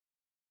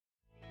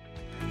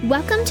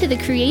Welcome to the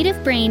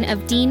creative brain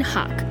of Dean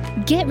Hawk.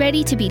 Get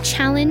ready to be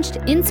challenged,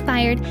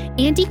 inspired,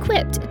 and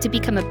equipped to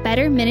become a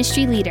better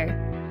ministry leader.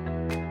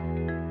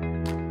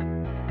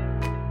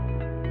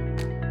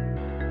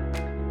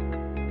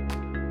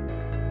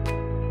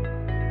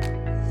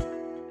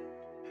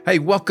 Hey,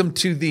 welcome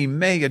to the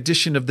May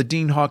edition of the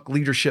Dean Hawk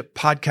Leadership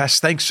Podcast.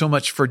 Thanks so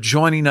much for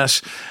joining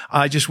us.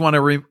 I just want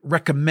to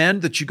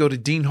recommend that you go to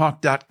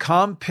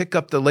deanhawk.com, pick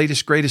up the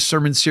latest, greatest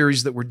sermon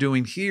series that we're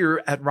doing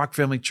here at Rock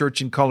Family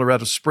Church in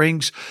Colorado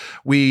Springs.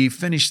 We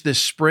finished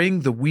this spring,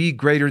 the We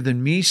Greater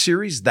Than Me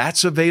series.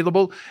 That's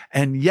available.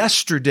 And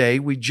yesterday,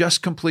 we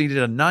just completed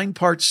a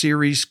 9-part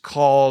series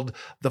called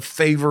The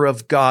Favor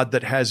of God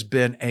that has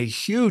been a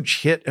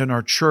huge hit in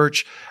our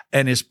church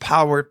and is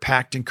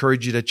power-packed.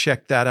 Encourage you to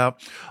check that out.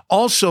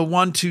 Also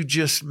want to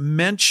just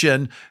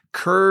mention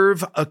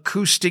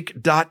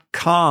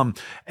curveacoustic.com,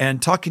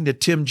 and talking to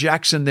Tim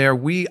Jackson there,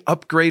 we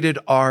upgraded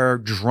our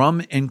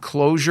drum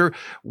enclosure.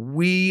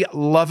 We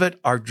love it.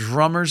 Our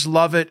drummers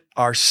love it.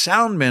 Our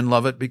soundmen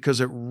love it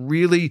because it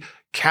really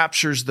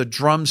captures the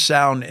drum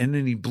sound and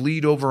any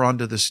bleed over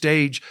onto the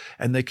stage,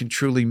 and they can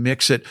truly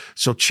mix it.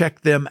 So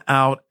check them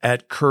out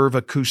at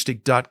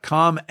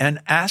curveacoustic.com and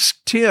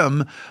ask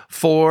Tim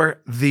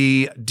for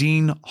the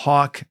Dean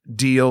Hawk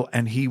deal,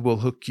 and he will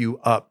hook you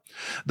up.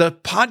 The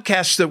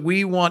podcast that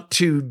we want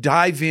to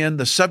dive in,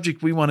 the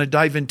subject we want to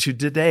dive into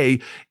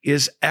today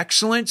is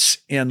excellence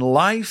in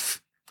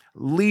life,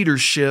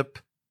 leadership,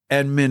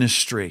 and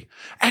ministry.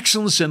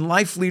 Excellence in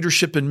life,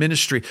 leadership, and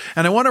ministry.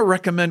 And I want to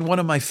recommend one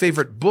of my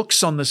favorite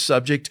books on the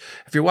subject.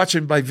 If you're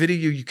watching by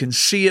video, you can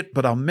see it,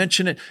 but I'll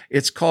mention it.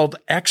 It's called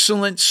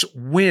Excellence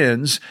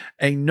Wins,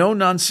 a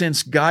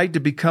no-nonsense guide to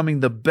becoming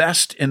the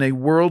best in a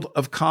world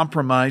of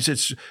compromise.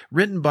 It's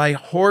written by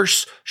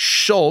Horst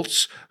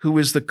Schulze, who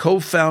is the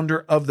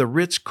co-founder of the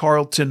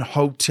Ritz-Carlton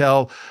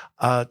Hotel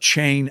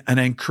chain, and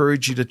I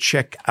encourage you to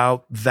check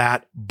out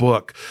that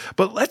book.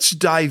 But let's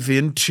dive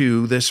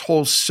into this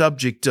whole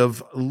subject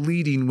of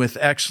leading with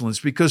excellence,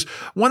 because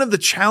one of the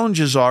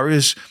challenges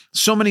is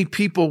so many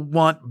people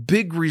want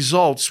big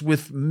results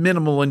with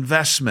minimal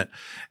investment,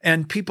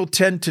 and people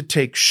tend to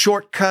take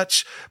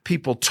shortcuts.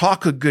 People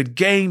talk a good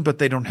game, but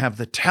they don't have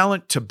the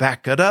talent to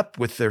back it up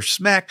with their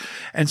smack.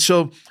 And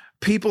so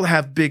people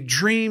have big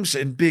dreams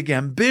and big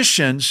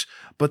ambitions,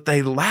 but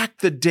they lack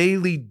the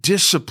daily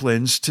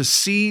disciplines to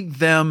see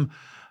them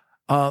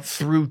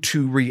through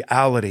to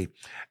reality.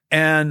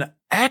 And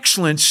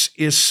excellence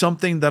is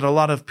something that a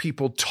lot of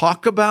people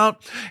talk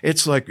about.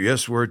 It's like,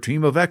 yes, we're a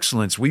team of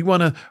excellence. We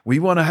want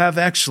to have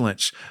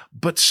excellence.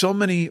 But so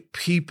many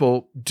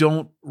people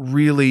don't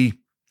really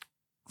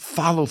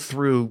follow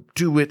through,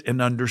 do it,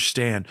 and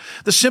understand.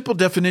 The simple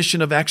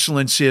definition of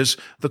excellence is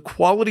the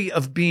quality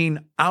of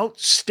being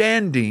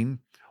outstanding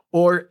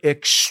or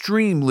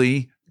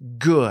extremely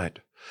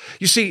good.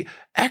 You see,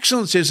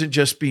 excellence isn't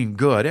just being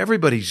good.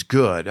 Everybody's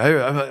good.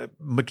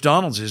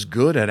 McDonald's is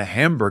good at a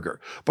hamburger,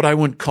 but I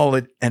wouldn't call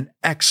it an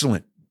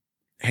excellent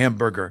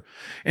hamburger.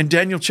 In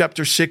Daniel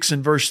chapter 6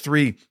 and verse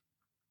 3,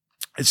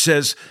 it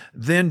says,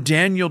 "Then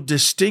Daniel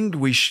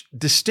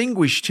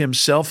distinguished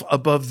himself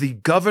above the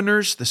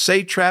governors, the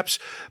satraps,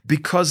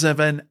 because of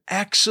an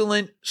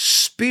excellent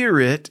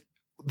spirit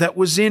that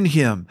was in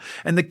him.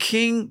 And the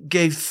king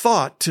gave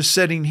thought to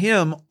setting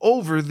him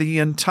over the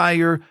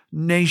entire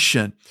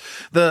nation."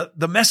 The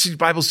Message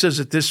Bible says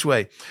it this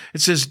way. It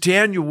says,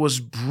 Daniel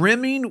was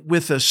brimming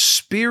with a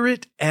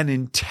spirit and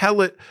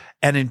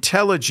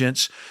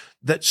intelligence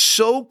that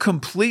so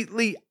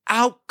completely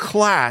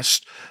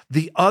outclassed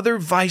the other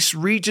vice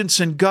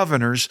regents and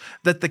governors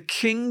that the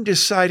king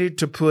decided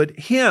to put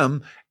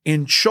him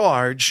in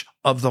charge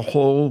of the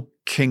whole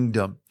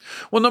kingdom.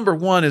 Well, number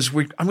one is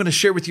I'm going to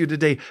share with you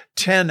today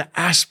 10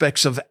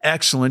 aspects of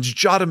excellence.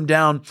 Jot them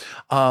down.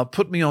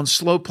 Put me on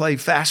slow play,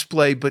 fast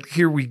play, but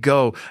here we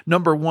go.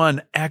 Number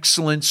one,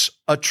 excellence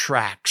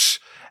attracts.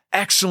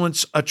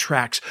 Excellence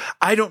attracts.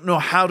 I don't know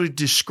how to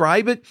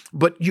describe it,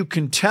 but you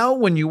can tell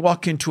when you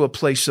walk into a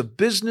place of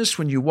business,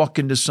 when you walk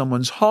into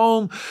someone's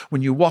home,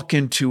 when you walk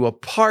into a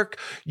park,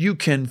 you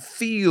can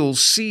feel,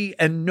 see,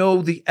 and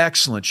know the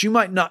excellence. You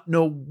might not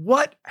know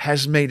what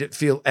has made it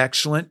feel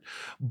excellent,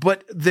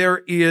 but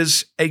there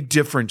is a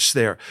difference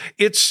there.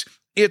 It's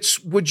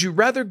would you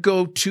rather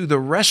go to the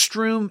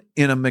restroom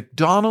in a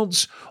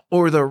McDonald's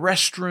or the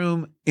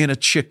restroom in a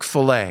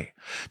Chick-fil-A?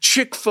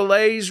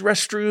 Chick-fil-A's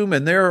restroom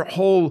and their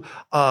whole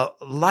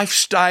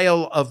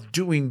lifestyle of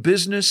doing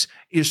business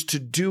is to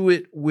do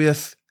it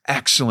with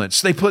excellence.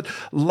 They put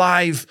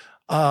live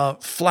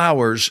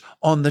flowers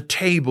on the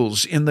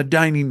tables in the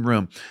dining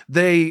room.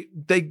 They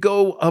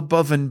go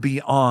above and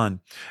beyond.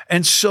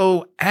 And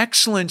so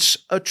excellence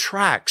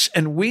attracts,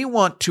 and we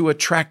want to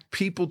attract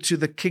people to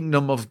the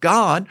kingdom of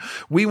God.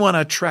 We want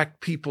to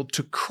attract people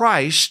to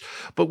Christ.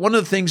 But one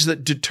of the things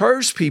that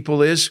deters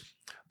people is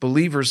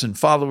believers and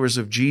followers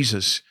of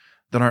Jesus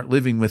that aren't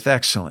living with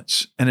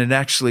excellence. And it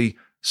actually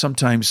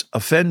sometimes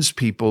offends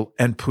people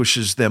and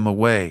pushes them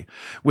away.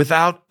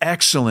 Without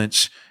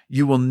excellence,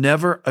 you will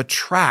never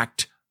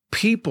attract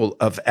people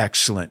of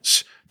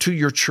excellence to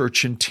your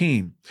church and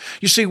team.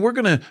 You see, we're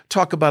going to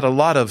talk about a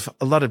lot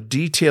of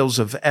details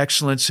of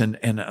excellence and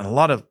a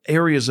lot of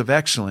areas of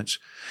excellence.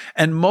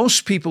 And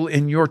most people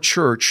in your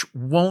church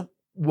won't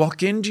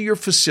walk into your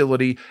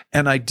facility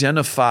and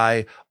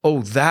identify,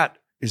 oh, that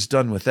is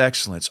done with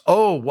excellence.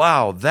 Oh,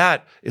 wow,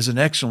 that is an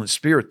excellent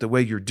spirit, the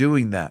way you're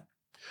doing that.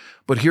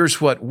 But here's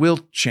what will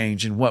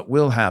change and what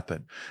will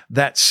happen.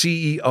 That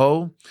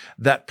CEO,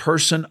 that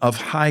person of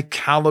high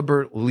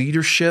caliber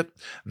leadership,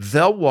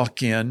 they'll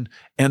walk in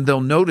and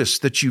they'll notice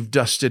that you've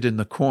dusted in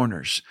the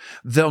corners.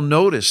 They'll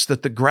notice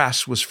that the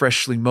grass was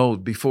freshly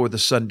mowed before the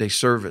Sunday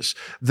service.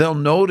 They'll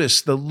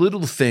notice the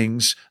little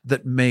things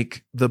that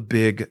make the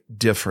big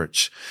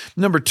difference.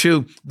 Number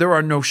two, there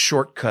are no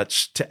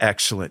shortcuts to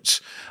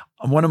excellence.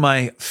 One of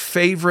my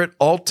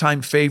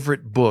all-time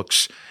favorite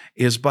books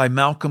is by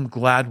Malcolm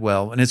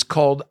Gladwell, and it's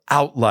called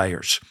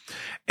Outliers.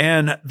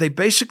 And they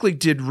basically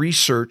did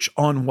research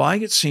on why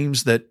it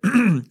seems that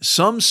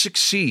some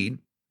succeed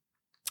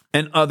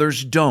and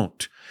others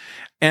don't.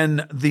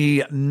 And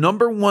the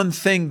number one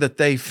thing that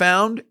they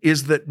found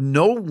is that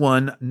no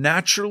one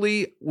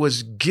naturally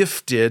was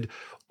gifted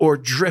or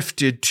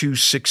drifted to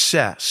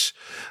success.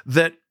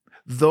 That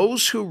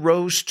those who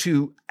rose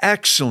to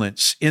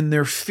excellence in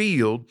their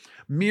field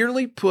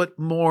merely put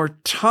more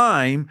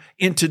time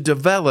into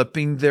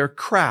developing their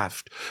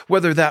craft,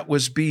 whether that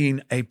was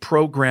being a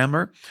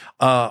programmer,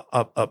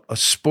 a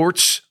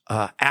sports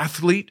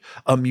athlete,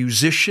 a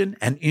musician,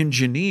 an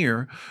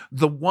engineer.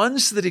 The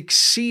ones that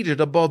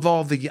exceeded above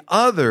all the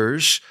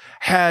others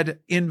had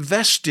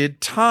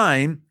invested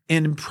time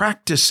in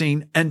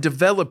practicing and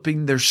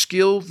developing their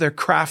skill, their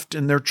craft,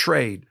 and their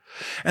trade.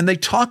 And they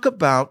talk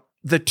about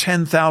the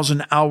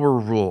 10,000 hour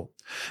rule,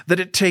 that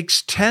it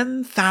takes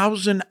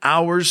 10,000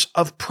 hours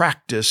of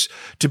practice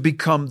to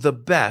become the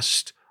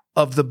best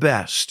of the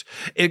best.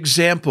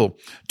 Example,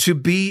 to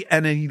be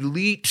an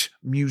elite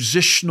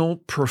musical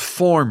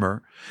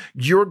performer,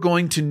 you're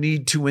going to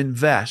need to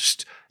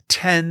invest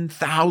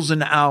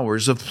 10,000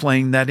 hours of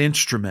playing that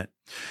instrument.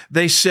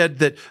 They said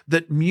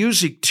that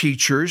music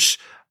teachers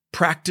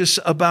practice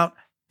about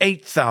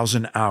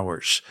 8,000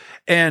 hours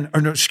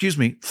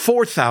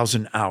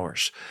 4,000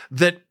 hours,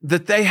 that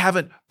they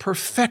haven't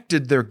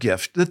perfected their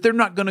gift, that they're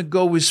not going to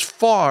go as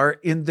far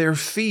in their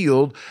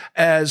field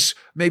as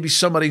maybe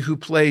somebody who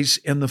plays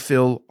in the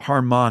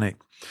Philharmonic.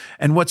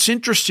 And what's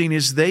interesting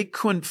is they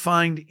couldn't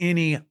find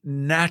any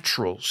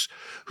naturals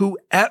who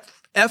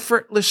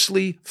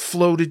effortlessly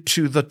floated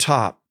to the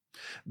top.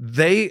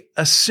 They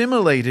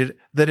assimilated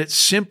that it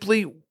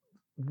simply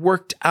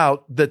worked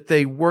out that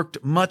they worked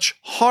much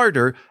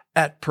harder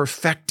at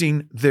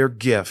perfecting their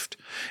gift.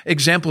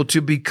 Example,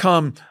 to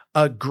become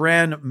a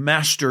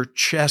grandmaster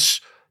chess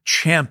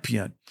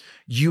champion,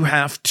 you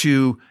have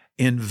to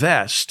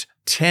invest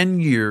 10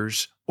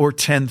 years or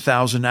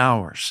 10,000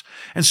 hours.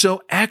 And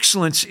so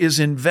excellence is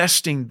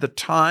investing the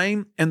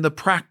time and the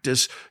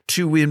practice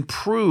to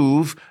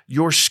improve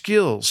your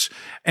skills,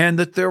 and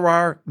that there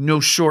are no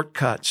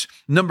shortcuts.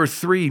 Number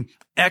three,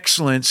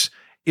 excellence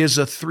is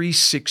a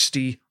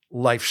 360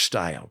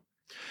 lifestyle.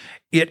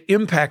 It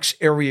impacts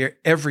every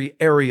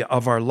area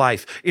of our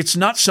life. It's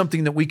not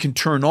something that we can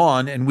turn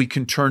on and we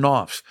can turn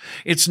off.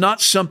 It's not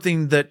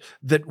something that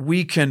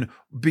we can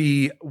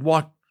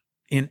walk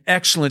in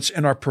excellence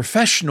in our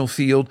professional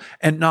field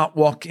and not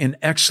walk in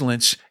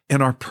excellence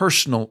in our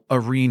personal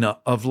arena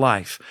of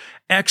life.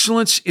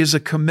 Excellence is a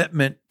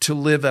commitment to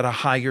live at a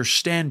higher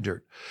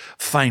standard.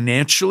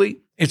 Financially,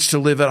 it's to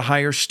live at a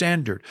higher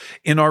standard.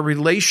 In our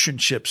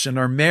relationships, in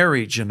our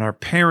marriage, in our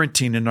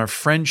parenting, in our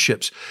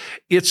friendships,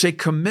 it's a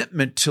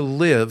commitment to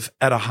live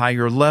at a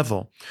higher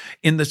level.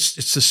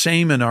 It's the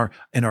same in our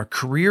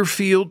career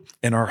field,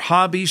 in our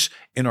hobbies,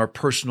 in our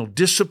personal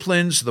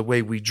disciplines, the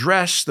way we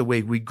dress, the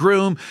way we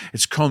groom.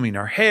 It's combing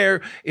our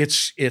hair.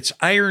 It's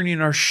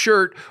ironing our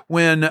shirt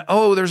when,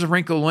 there's a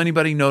wrinkle. Will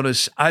anybody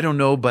notice? I don't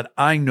know, but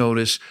I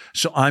notice.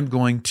 So I'm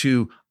going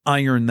to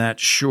iron that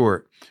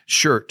shirt.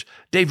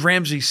 Dave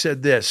Ramsey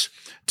said this: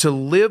 to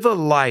live a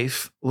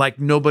life like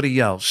nobody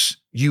else,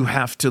 you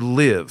have to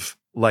live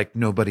like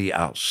nobody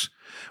else.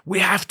 We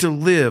have to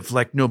live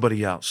like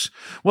nobody else.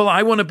 Well,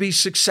 I want to be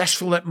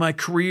successful at my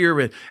career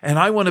and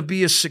I want to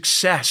be a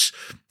success.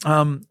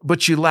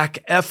 But you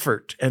lack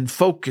effort and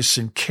focus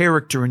and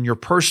character in your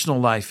personal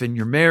life, in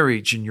your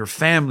marriage, in your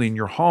family, in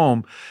your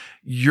home.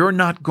 You're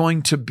not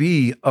going to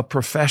be a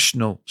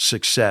professional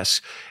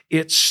success.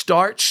 It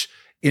starts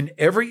in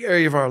every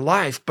area of our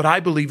life, but I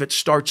believe it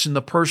starts in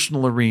the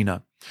personal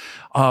arena.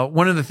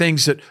 One of the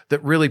things that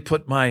really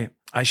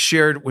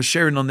was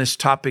sharing on this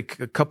topic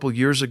a couple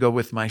years ago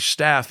with my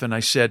staff, and I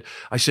said,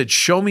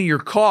 show me your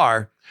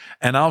car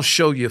and I'll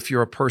show you if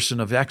you're a person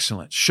of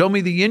excellence. Show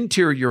me the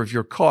interior of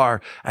your car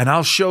and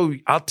I'll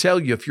tell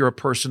you if you're a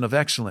person of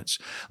excellence.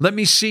 Let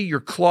me see your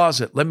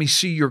closet. Let me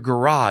see your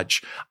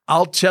garage.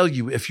 I'll tell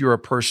you if you're a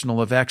person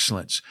of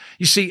excellence.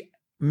 You see,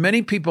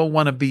 many people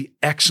want to be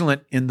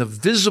excellent in the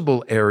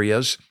visible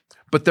areas,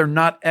 but they're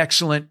not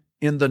excellent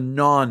in the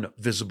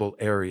non-visible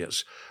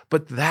areas.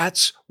 But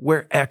that's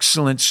where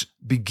excellence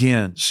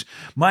begins.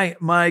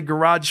 My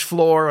garage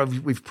floor,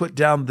 we've put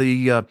down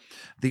the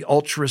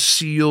Ultra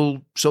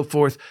Seal, so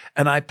forth,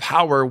 and I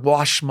power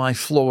wash my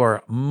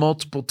floor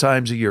multiple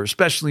times a year,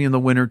 especially in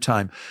the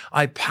wintertime.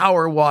 I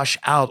power wash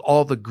out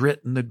all the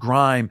grit and the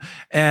grime,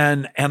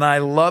 and I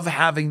love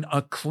having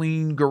a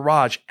clean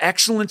garage.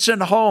 Excellence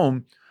at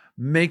home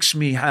makes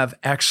me have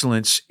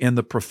excellence in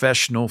the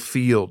professional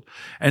field.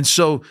 And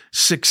so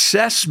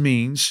success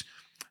means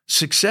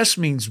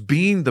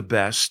being the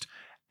best.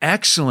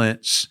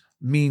 Excellence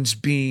means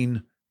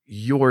being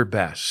your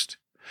best.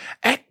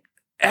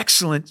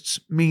 Excellence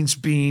means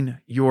being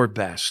your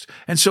best.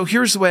 And so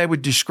here's the way I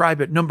would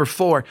describe it. Number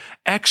 4,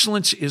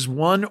 excellence is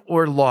won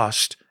or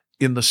lost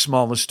in the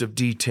smallest of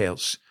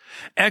details.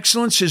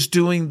 Excellence is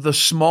doing the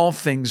small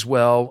things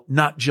well,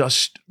 not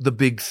just the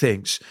big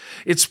things.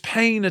 It's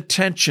paying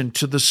attention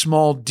to the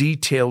small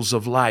details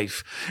of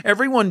life.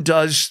 Everyone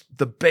does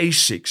the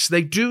basics.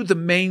 They do the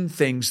main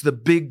things, the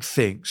big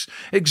things.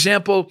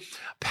 Example,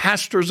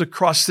 pastors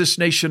across this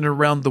nation and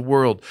around the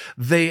world,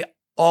 they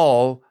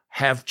all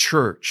have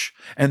church.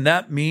 And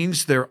that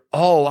means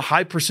a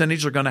high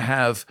percentage are going to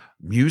have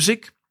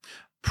music,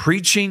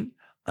 preaching,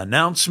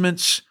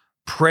 announcements,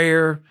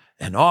 prayer,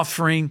 and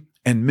offering,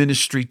 and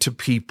ministry to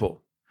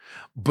people.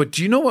 But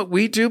do you know what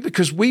we do?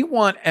 Because we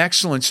want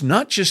excellence,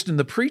 not just in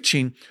the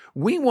preaching,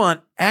 we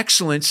want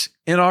excellence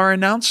in our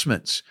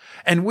announcements.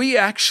 And we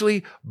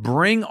actually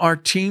bring our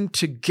team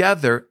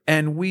together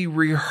and we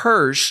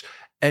rehearse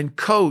and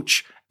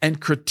coach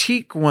and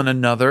critique one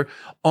another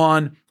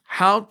on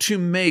how to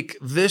make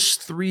this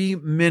 3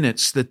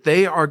 minutes that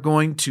they are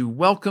going to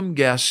welcome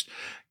guests,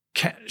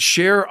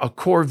 share a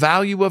core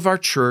value of our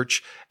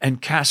church,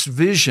 and cast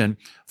vision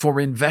for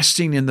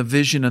investing in the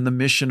vision and the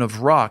mission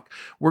of Rock.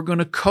 We're going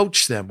to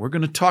coach them. We're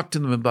going to talk to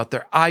them about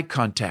their eye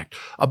contact,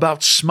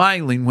 about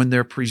smiling when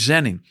they're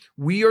presenting.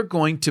 We are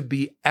going to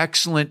be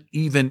excellent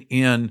even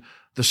in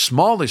the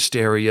smallest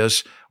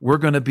areas. We're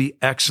going to be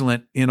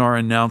excellent in our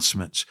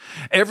announcements.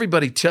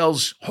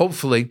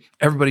 Hopefully,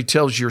 everybody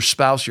tells your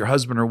spouse, your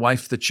husband or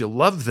wife that you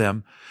love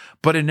them,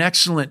 but an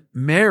excellent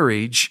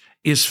marriage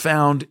is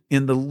found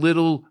in the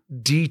little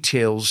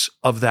details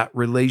of that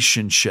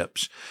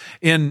relationships.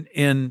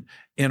 In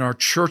our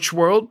church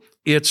world,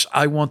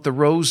 I want the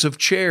rows of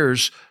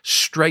chairs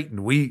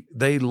straightened.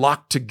 They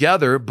lock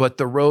together, but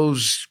the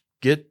rows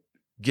get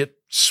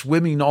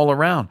swimming all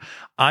around.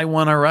 I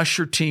want our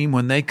usher team,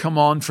 when they come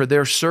on for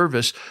their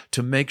service,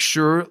 to make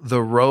sure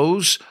the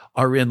rows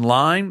are in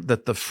line,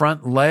 that the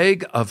front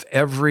leg of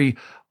every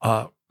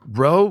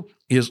row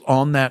is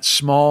on that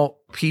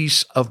small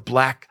piece of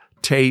black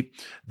tape,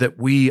 that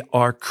we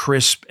are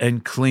crisp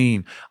and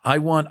clean. I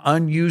want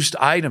unused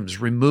items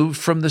removed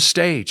from the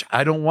stage.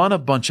 I don't want a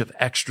bunch of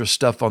extra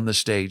stuff on the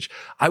stage.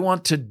 I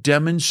want to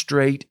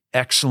demonstrate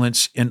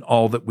excellence in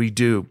all that we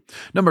do.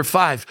 Number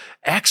 5,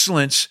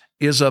 excellence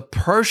is a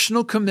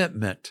personal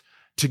commitment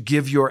to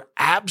give your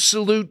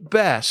absolute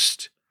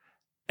best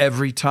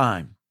every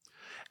time.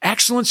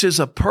 Excellence is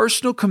a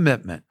personal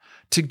commitment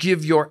to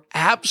give your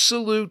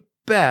absolute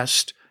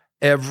best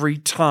every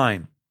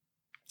time.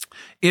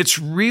 It's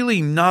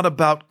really not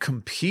about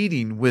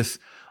competing with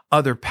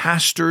other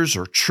pastors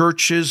or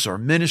churches or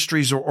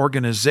ministries or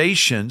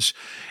organizations.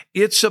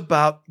 It's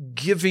about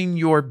giving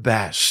your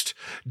best.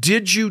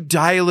 Did you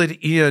dial it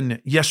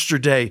in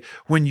yesterday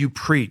when you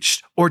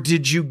preached, or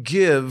did you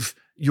give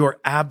your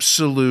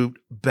absolute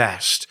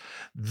best?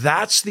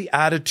 That's the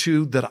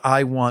attitude that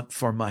I want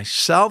for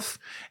myself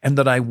and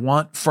that I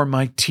want for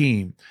my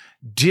team.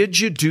 Did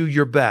you do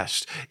your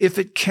best? If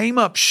it came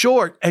up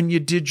short and you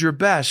did your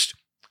best,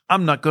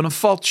 I'm not going to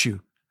fault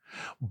you.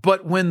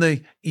 But when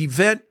the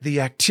event,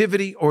 the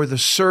activity, or the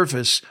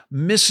service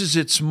misses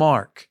its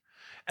mark,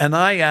 and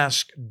I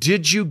ask,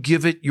 did you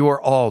give it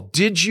your all?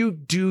 Did you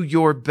do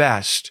your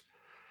best?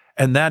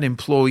 And that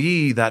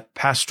employee, that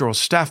pastoral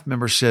staff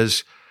member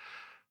says,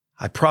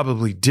 I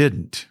probably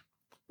didn't.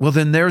 Well,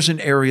 then there's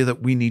an area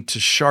that we need to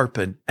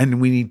sharpen,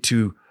 and we need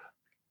to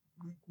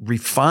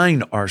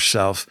refine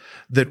ourselves,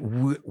 that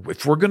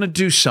if we're going to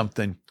do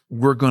something,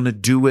 we're going to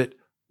do it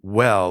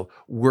well.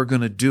 We're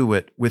going to do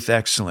it with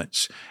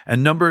excellence.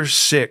 And number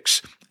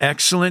 6,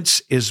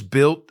 excellence is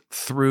built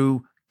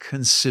through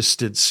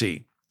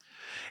consistency.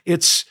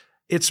 It's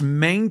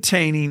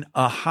maintaining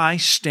a high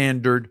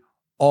standard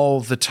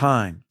all the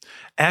time.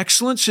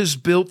 Excellence is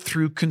built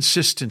through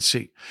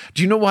consistency.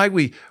 Do you know why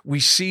we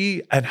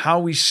see and how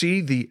we see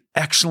the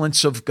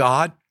excellence of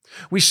God?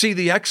 We see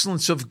the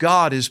excellence of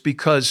God is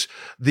because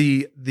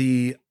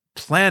the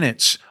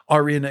planets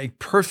are in a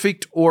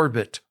perfect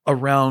orbit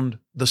around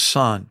the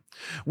sun.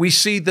 We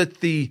see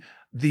that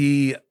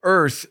the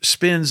earth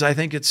spins, I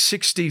think it's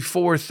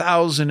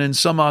 64,000 and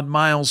some odd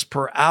miles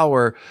per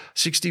hour,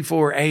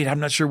 64.8, I'm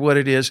not sure what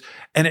it is,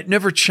 and it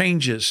never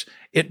changes.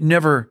 It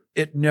never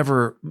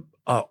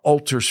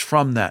alters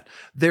from that.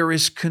 There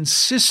is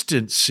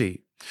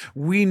consistency.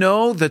 We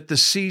know that the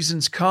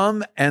seasons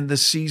come and the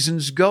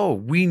seasons go.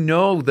 We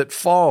know that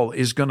fall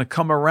is going to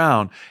come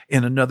around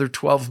in another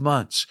 12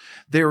 months.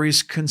 There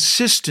is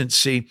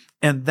consistency,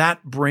 and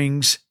that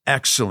brings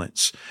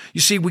excellence.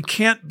 You see, we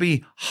can't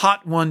be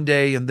hot one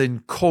day and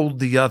then cold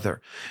the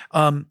other.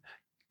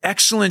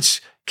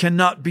 Excellence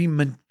cannot be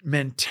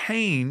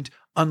maintained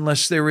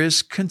unless there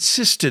is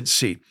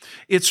consistency.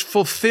 It's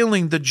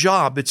fulfilling the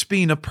job. It's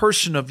being a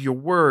person of your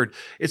word.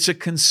 It's a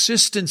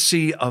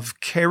consistency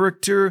of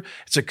character.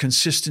 It's a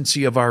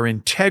consistency of our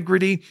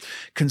integrity,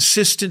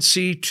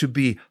 consistency to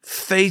be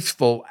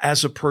faithful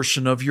as a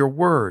person of your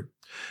word.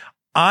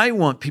 I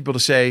want people to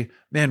say,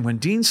 man, when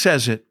Dean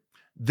says it,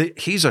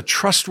 he's a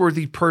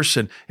trustworthy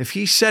person. If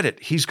he said it,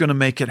 he's going to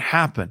make it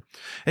happen.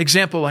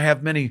 Example, I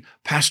have many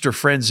pastor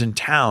friends in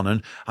town,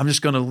 and I'm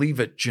just going to leave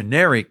it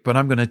generic, but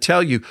I'm going to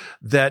tell you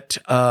that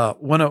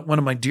one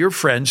of my dear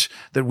friends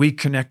that we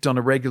connect on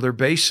a regular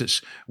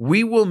basis,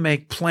 we will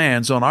make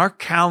plans on our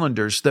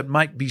calendars that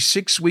might be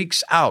 6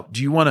 weeks out.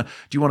 Do you want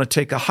to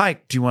take a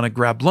hike? Do you want to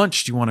grab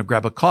lunch? Do you want to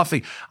grab a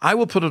coffee? I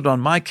will put it on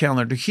my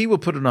calendar. He will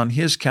put it on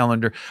his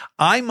calendar.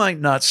 I might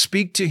not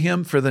speak to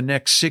him for the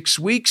next 6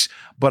 weeks,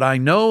 but I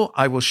know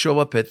I will show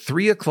up at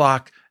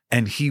 3:00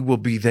 and he will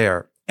be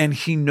there. And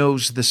he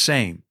knows the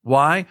same.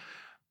 Why?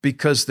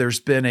 Because there's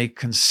been a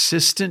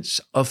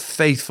consistency of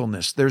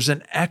faithfulness. There's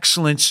an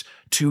excellence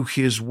to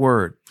his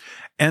word.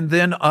 And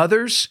then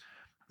others,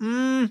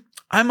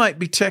 I might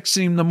be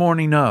texting him the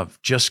morning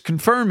of, just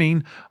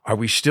confirming, are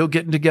we still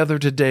getting together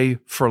today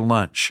for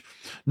lunch?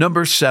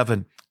 Number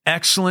 7,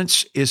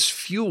 excellence is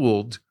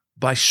fueled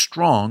by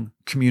strong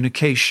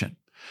communication.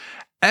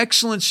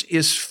 Excellence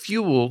is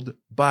fueled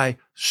by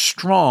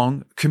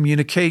strong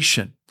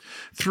communication.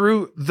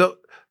 Through the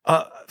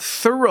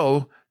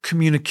thorough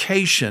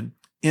communication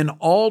in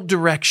all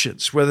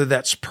directions, whether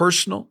that's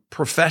personal,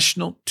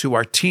 professional, to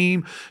our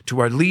team, to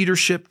our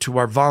leadership, to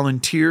our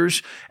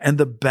volunteers. And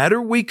the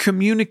better we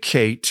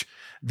communicate,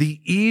 the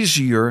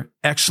easier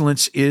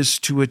excellence is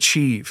to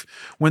achieve.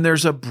 When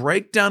there's a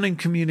breakdown in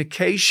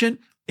communication,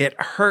 it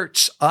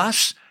hurts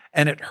us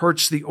and it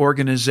hurts the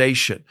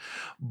organization.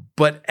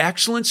 But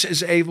excellence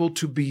is able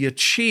to be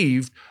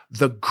achieved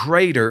the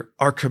greater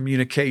our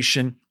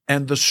communication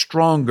and the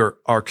stronger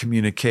our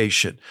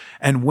communication.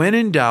 And when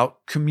in doubt,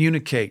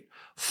 communicate,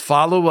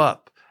 follow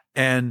up,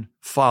 and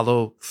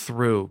follow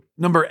through.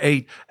 Number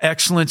 8,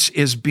 excellence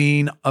is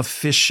being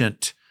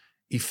efficient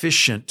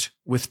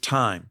with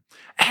time.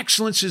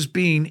 Excellence is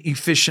being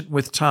efficient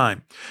with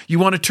time. You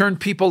want to turn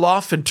people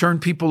off and turn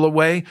people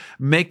away?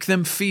 Make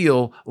them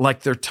feel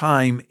like their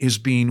time is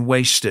being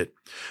wasted.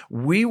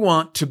 We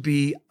want to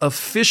be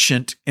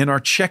efficient in our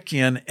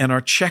check-in and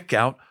our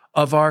checkout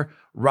of our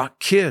Rock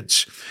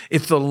Kids.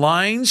 If the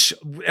lines,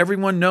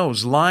 everyone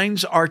knows,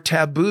 lines are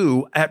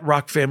taboo at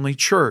Rock Family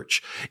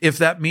Church. If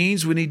that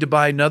means we need to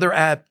buy another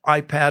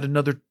iPad,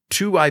 another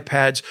 2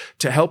 iPads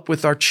to help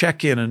with our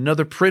check-in,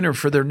 another printer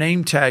for their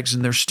name tags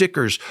and their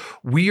stickers,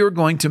 we are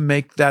going to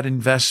make that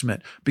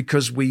investment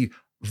because we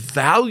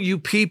value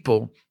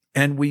people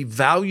and we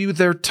value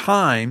their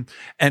time.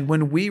 And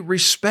when we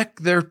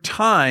respect their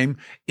time,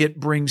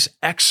 it brings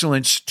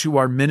excellence to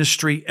our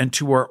ministry and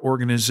to our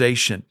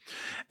organization.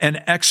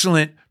 An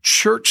excellent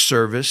church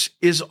service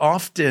is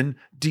often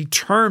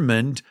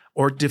determined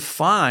or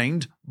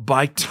defined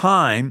by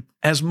time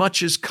as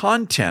much as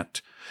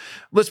content.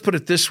 Let's put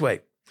it this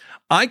way.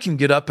 I can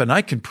get up and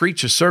I can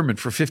preach a sermon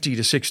for 50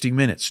 to 60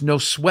 minutes. No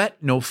sweat,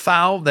 no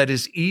foul. That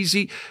is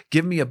easy.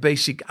 Give me a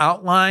basic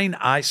outline.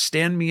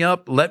 Stand me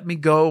up, let me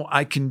go.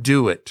 I can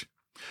do it.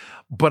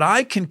 But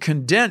I can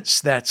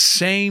condense that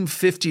same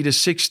 50 to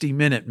 60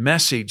 minute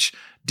message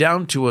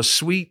down to a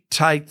sweet,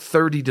 tight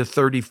 30 to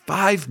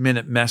 35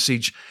 minute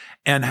message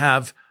and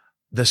have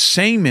the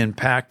same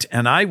impact.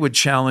 And I would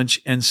challenge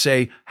and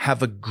say,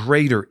 have a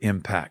greater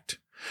impact.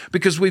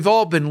 Because we've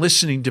all been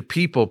listening to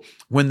people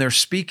when they're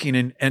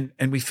speaking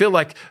and we feel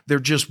like they're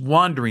just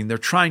wandering. They're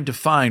trying to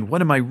find,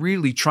 what am I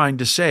really trying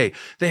to say?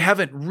 They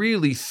haven't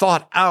really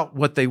thought out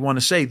what they want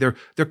to say.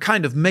 They're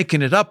kind of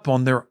making it up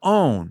on their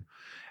own.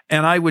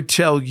 And I would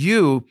tell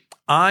you,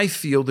 I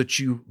feel that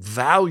you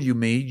value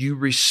me, you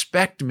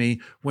respect me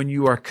when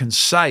you are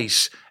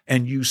concise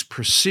and use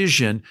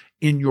precision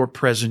in your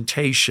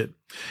presentation.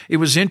 It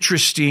was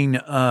interesting,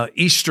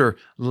 Easter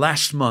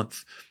last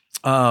month.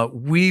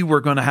 We were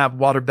going to have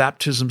water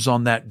baptisms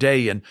on that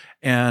day.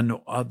 And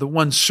the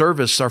one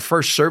service, our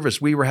first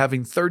service, we were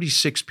having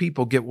 36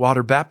 people get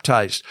water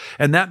baptized.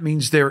 And that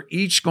means they're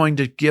each going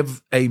to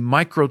give a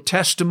micro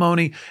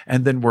testimony,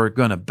 and then we're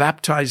going to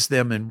baptize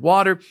them in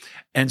water.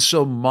 And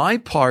so my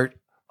part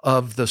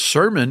of the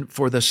sermon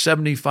for the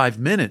 75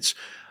 minutes,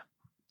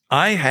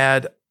 I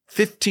had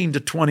 15 to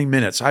 20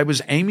 minutes. I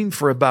was aiming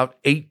for about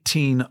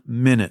 18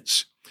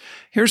 minutes.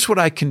 Here's what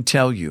I can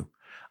tell you.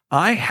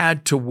 I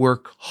had to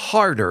work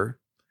harder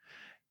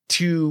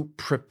to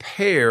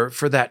prepare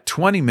for that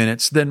 20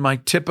 minutes than my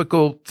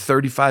typical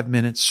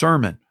 35-minute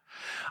sermon.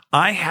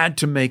 I had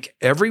to make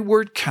every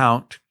word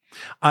count.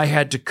 I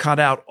had to cut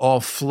out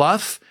all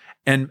fluff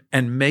and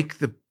make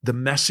the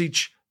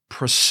message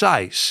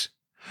precise.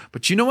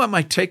 But you know what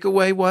my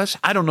takeaway was?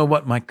 I don't know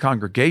what my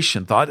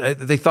congregation thought.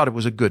 They thought it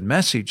was a good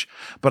message.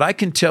 But I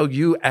can tell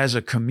you as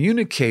a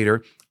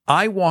communicator,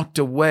 I walked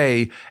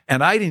away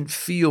and I didn't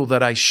feel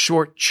that I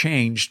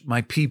shortchanged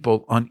my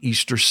people on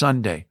Easter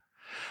Sunday.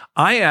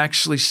 I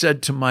actually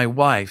said to my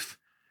wife,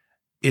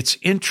 it's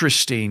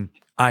interesting.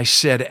 I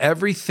said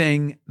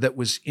everything that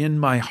was in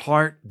my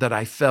heart that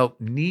I felt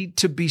need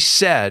to be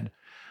said.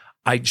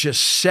 I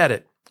just said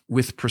it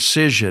with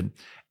precision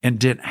and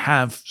didn't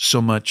have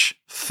so much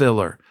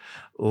filler.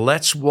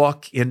 Let's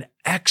walk in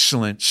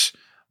excellence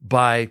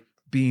by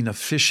being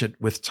efficient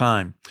with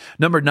time.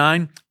 Number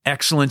 9,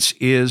 excellence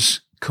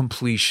is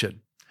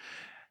completion.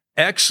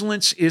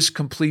 Excellence is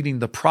completing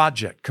the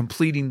project,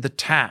 completing the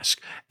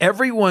task.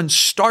 Everyone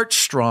starts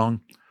strong,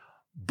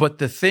 but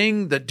the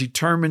thing that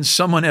determines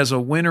someone as a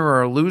winner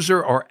or a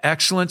loser or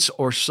excellence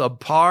or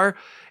subpar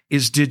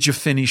is, did you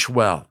finish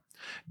well?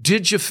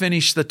 Did you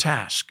finish the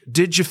task?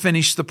 Did you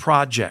finish the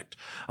project?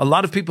 A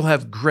lot of people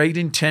have great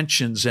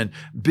intentions and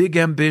big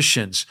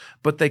ambitions,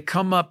 but they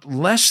come up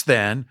less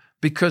than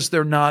because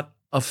they're not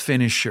a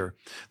finisher.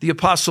 The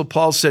Apostle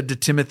Paul said to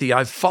Timothy,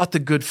 I've fought the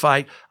good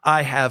fight.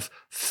 I have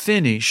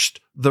finished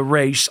the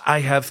race. I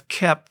have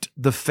kept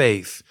the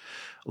faith.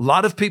 A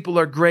lot of people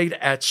are great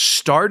at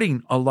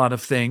starting a lot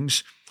of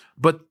things,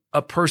 but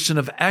a person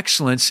of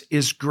excellence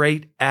is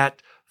great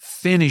at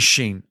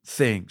finishing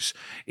things.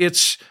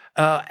 It's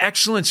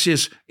excellence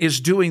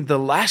is doing the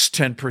last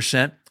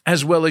 10%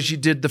 as well as you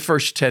did the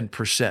first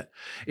 10%.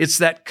 It's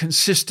that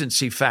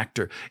consistency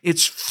factor.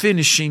 It's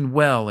finishing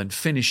well and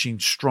finishing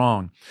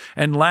strong.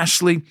 And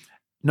lastly,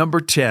 number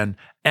 10,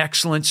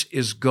 excellence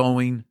is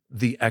going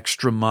the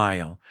extra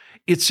mile.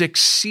 It's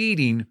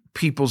exceeding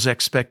people's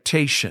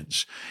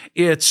expectations.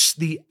 It's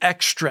the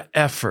extra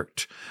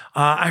effort.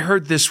 I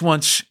heard this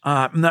once.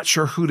 I'm not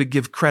sure who to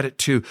give credit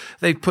to.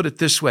 They put it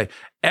this way.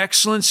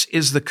 Excellence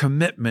is the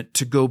commitment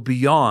to go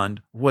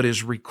beyond what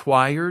is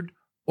required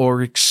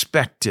or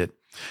expected.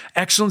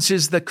 Excellence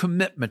is the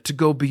commitment to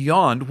go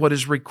beyond what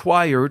is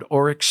required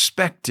or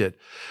expected.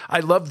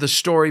 I love the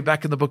story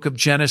back in the book of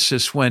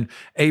Genesis when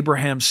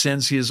Abraham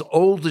sends his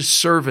oldest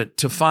servant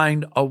to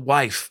find a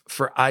wife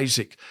for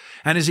Isaac.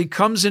 And as he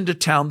comes into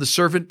town, the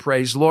servant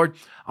prays, Lord,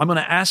 I'm going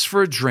to ask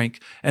for a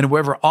drink, and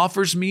whoever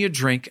offers me a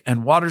drink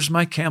and waters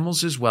my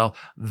camels as well,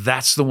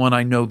 that's the one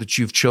I know that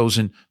you've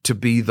chosen to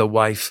be the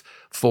wife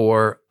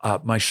for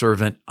my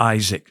servant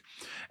Isaac.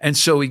 And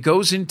so he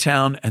goes in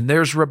town, and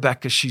there's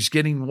Rebecca. She's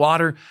getting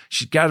water.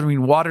 She's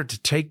gathering water to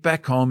take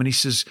back home. And he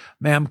says,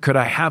 ma'am, could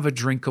I have a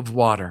drink of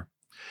water?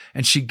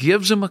 And she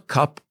gives him a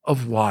cup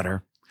of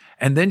water.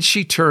 And then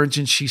she turns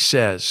and she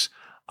says,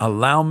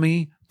 allow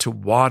me to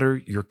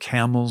water your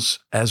camels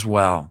as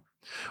well.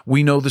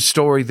 We know the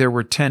story. There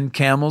were 10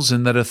 camels,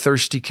 and that a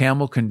thirsty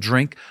camel can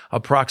drink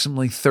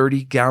approximately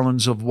 30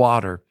 gallons of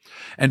water.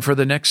 And for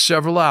the next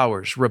several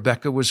hours,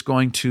 Rebecca was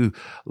going to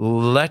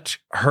let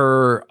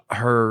her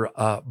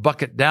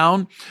bucket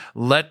down,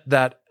 let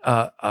that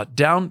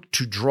down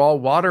to draw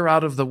water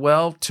out of the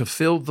well, to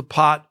fill the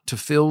pot, to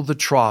fill the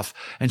trough.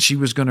 And she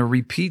was going to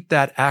repeat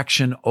that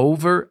action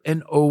over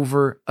and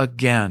over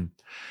again.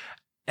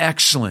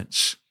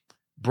 Excellence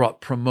brought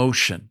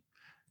promotion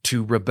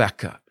to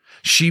Rebecca.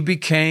 She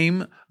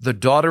became the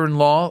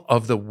daughter-in-law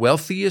of the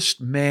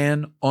wealthiest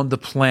man on the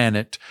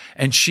planet,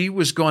 and she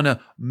was going to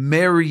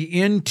marry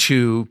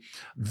into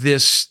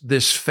this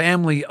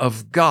family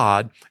of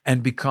God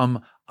and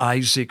become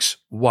Isaac's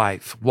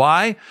wife.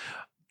 Why?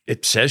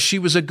 It says she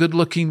was a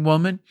good-looking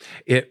woman.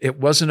 It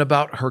wasn't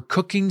about her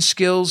cooking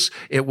skills.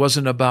 It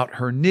wasn't about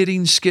her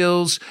knitting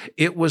skills.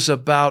 It was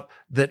about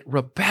that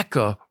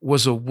Rebecca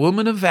was a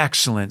woman of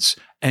excellence,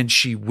 and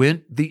she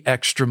went the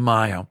extra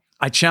mile.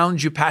 I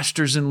challenge you,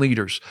 pastors and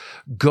leaders,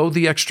 go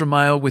the extra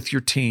mile with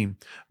your team.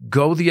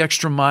 Go the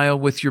extra mile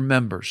with your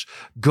members.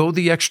 Go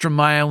the extra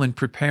mile in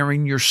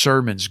preparing your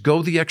sermons.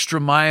 Go the extra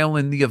mile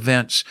in the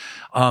events.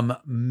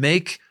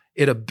 Make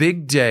it a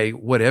big day,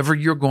 whatever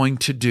you're going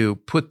to do,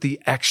 put the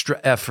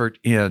extra effort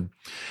in.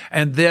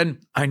 And then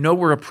I know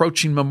we're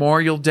approaching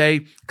Memorial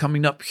Day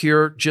coming up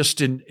here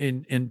just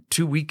in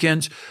 2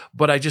 weekends,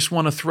 but I just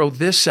want to throw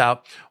this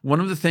out.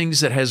 One of the things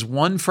that has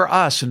won for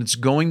us, and it's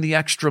going the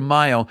extra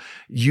mile,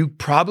 you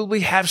probably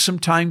have some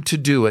time to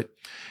do it,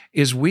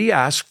 is we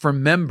ask for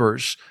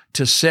members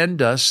to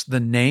send us the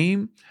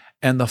name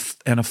and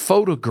a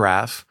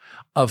photograph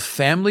of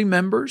family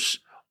members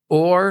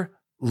or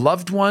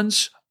loved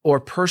ones or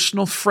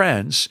personal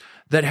friends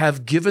that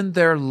have given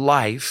their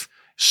life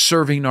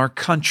serving our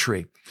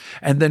country.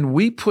 And then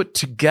we put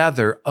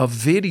together a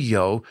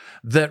video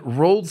that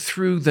rolled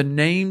through the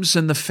names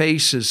and the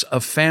faces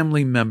of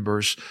family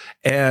members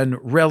and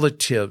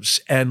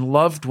relatives and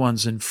loved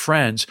ones and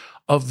friends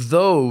of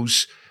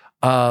those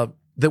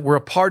that were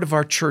a part of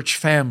our church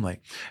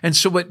family. And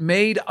so it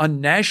made a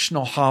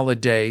national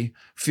holiday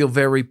feel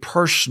very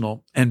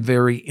personal and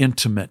very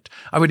intimate.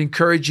 I would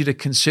encourage you to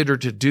consider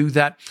to do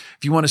that.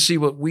 If you want to see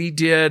what we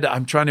did,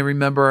 I'm trying to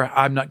remember,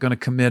 I'm not going to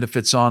commit if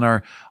it's on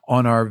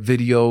our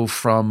video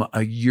from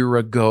a year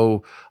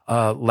ago,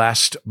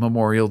 last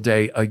Memorial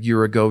Day, a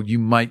year ago. You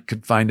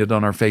could find it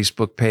on our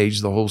Facebook page,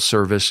 the whole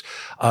service.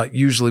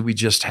 Usually we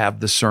just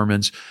have the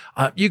sermons.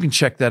 You can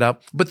check that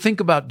out, but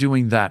think about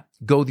doing that.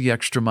 Go the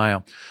extra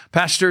mile.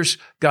 Pastors,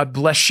 God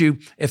bless you.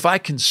 If I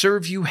can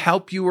serve you,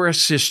 help you, or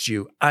assist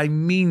you, I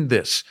mean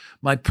this.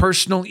 My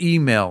personal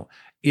email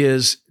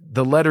is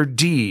the letter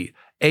D,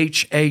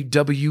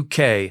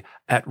 HAWK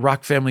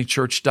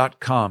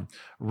 @rockfamilychurch.com.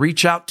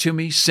 Reach out to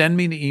me, send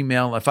me an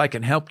email. If I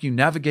can help you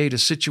navigate a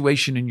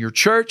situation in your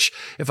church,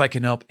 if I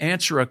can help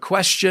answer a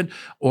question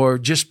or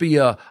just be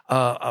a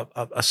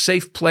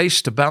safe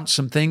place to bounce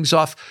some things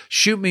off,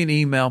 shoot me an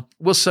email.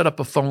 We'll set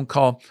up a phone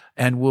call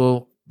and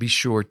we'll be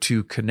sure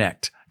to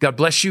connect. God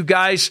bless you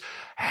guys.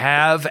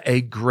 Have a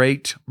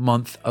great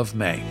month of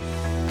May.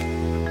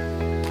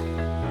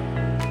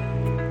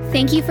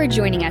 Thank you for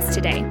joining us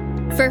today.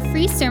 For a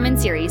free sermon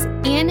series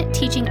and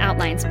teaching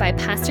outlines by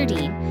Pastor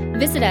Dean,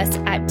 visit us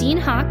at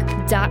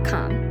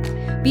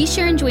deanhawk.com. Be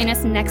sure and join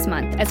us next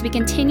month as we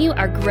continue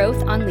our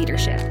growth on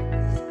leadership.